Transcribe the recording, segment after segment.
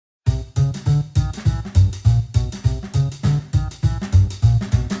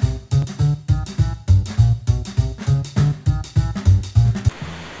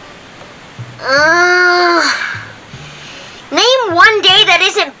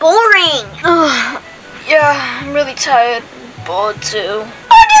tired, bored too.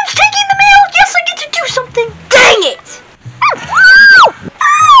 Audience taking the mail! Yes, I get to do something! Dang it! Ow!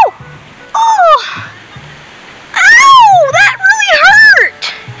 Ow! Oh! Ow! That really hurt!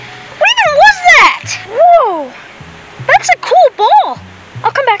 What even was that? Whoa! That's a cool ball!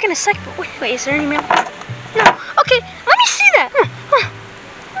 I'll come back in a sec. Wait, is there any mail? No. Okay, let me see that.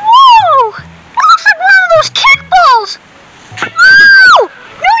 Whoa! It looks like one of those kickballs! Whoa!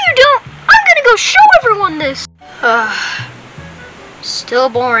 No, you don't! I'm gonna go show everyone this! Still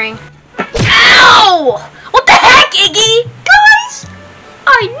boring. Ow! What the heck, Iggy? Guys,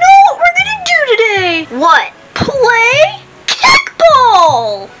 I know what we're gonna do today. What? Play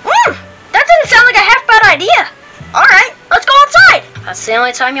kickball. That doesn't sound like a half bad idea. All right, let's go outside. That's the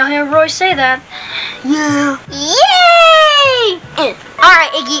only time you'll hear Roy say that. Yeah. Yay! All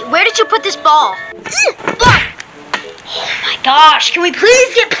right, Iggy, where did you put this ball? Oh my gosh, can we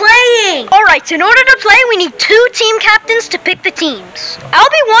please get playing? All right, so in order to play, we need 2 team captains to pick the teams. I'll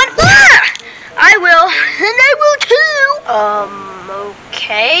be one. I will, and I will too.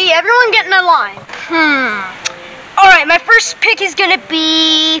 Okay, everyone get in a line. All right, my first pick is gonna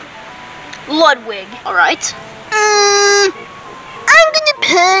be Ludwig. All right. I'm gonna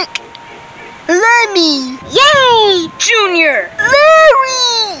pick Lemmy. Yay! Junior.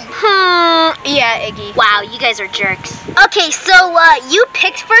 Larry. Yeah, Iggy. Wow, you guys are jerks. Okay, so you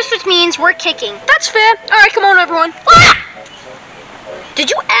picked first, which means we're kicking. That's fair. All right, come on, everyone. Ah! Did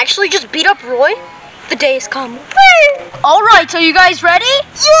you actually just beat up Roy? The day has come. All right, are you guys ready?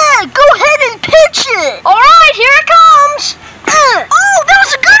 Yeah, go ahead and pitch it. All right, here it comes. Oh, that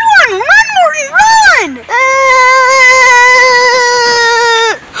was a good one. Run, Morton, run.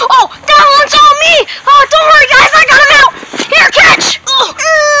 Oh, that one's on me. Oh, don't worry, guys, I got him out. Here, catch.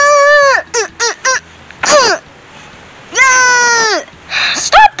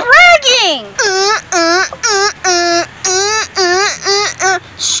 Stop bragging.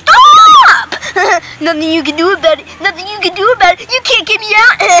 Stop! Nothing you can do about it. Nothing you can do about it. You can't get me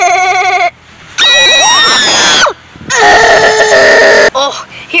out. Oh,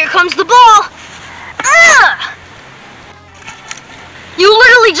 here comes the ball. You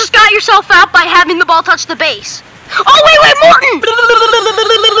literally just got yourself out by having the ball touch the base. Oh, wait, Morton!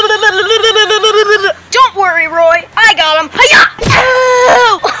 Don't worry, Roy. I got him. Hiya!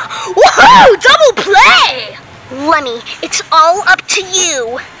 Whoa! Double play! Lemmy, it's all up to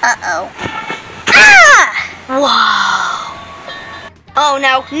you. Uh-oh. Wow. Oh,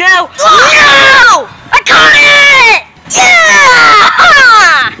 no, no. No! I caught it! Yeah!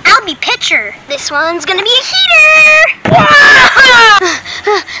 I'll be pitcher. This one's gonna be a heater.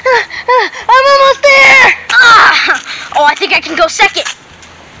 I'm almost there. Oh, I think I can go second.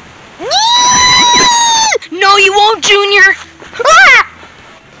 No, you won't, Junior.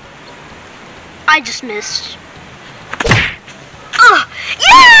 I just missed. Yeah!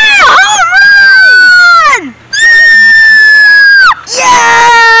 Home run!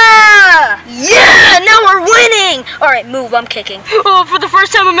 Yeah! Yeah! Now we're winning! Alright, move, I'm kicking. Oh, for the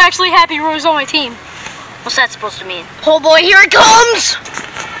first time I'm actually happy Roy's on my team. What's that supposed to mean? Oh boy, here it comes!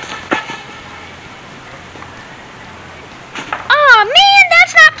 Aw, man,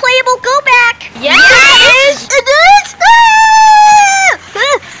 that's not playable. Go back. Yeah, it is! It is?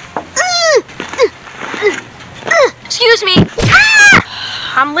 Excuse me.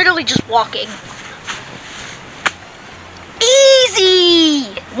 I'm literally just walking.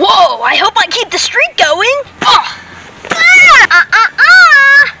 Easy! Whoa, I hope I keep the streak going.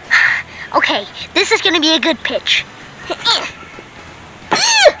 Okay, this is gonna be a good pitch.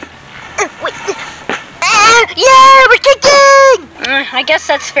 Wait. Yeah, we're kicking! I guess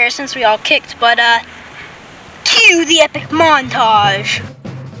that's fair since we all kicked, but cue the epic montage.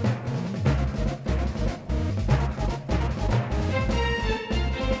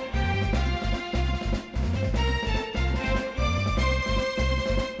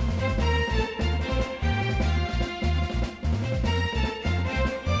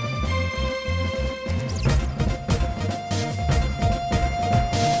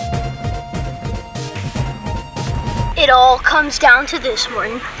 It all comes down to this,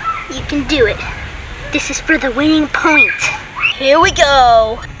 Morton. You can do it. This is for the winning point. Here we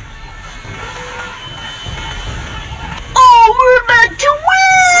go. Oh, we're about to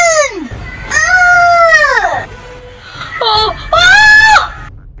win!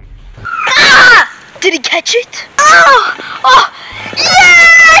 Did he catch it? Yeah,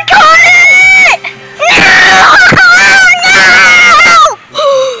 I caught it! No!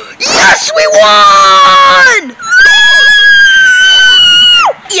 Yes, we won!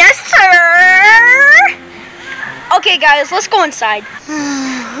 Yes, sir! Okay, guys, let's go inside.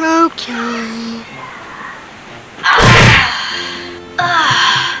 Okay.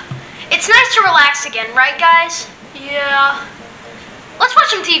 It's nice to relax again, right, guys? Yeah. Let's watch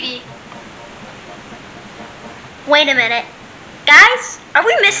some TV. Wait a minute. Guys, are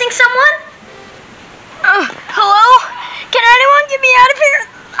we missing someone? Hello? Can anyone get me out of here?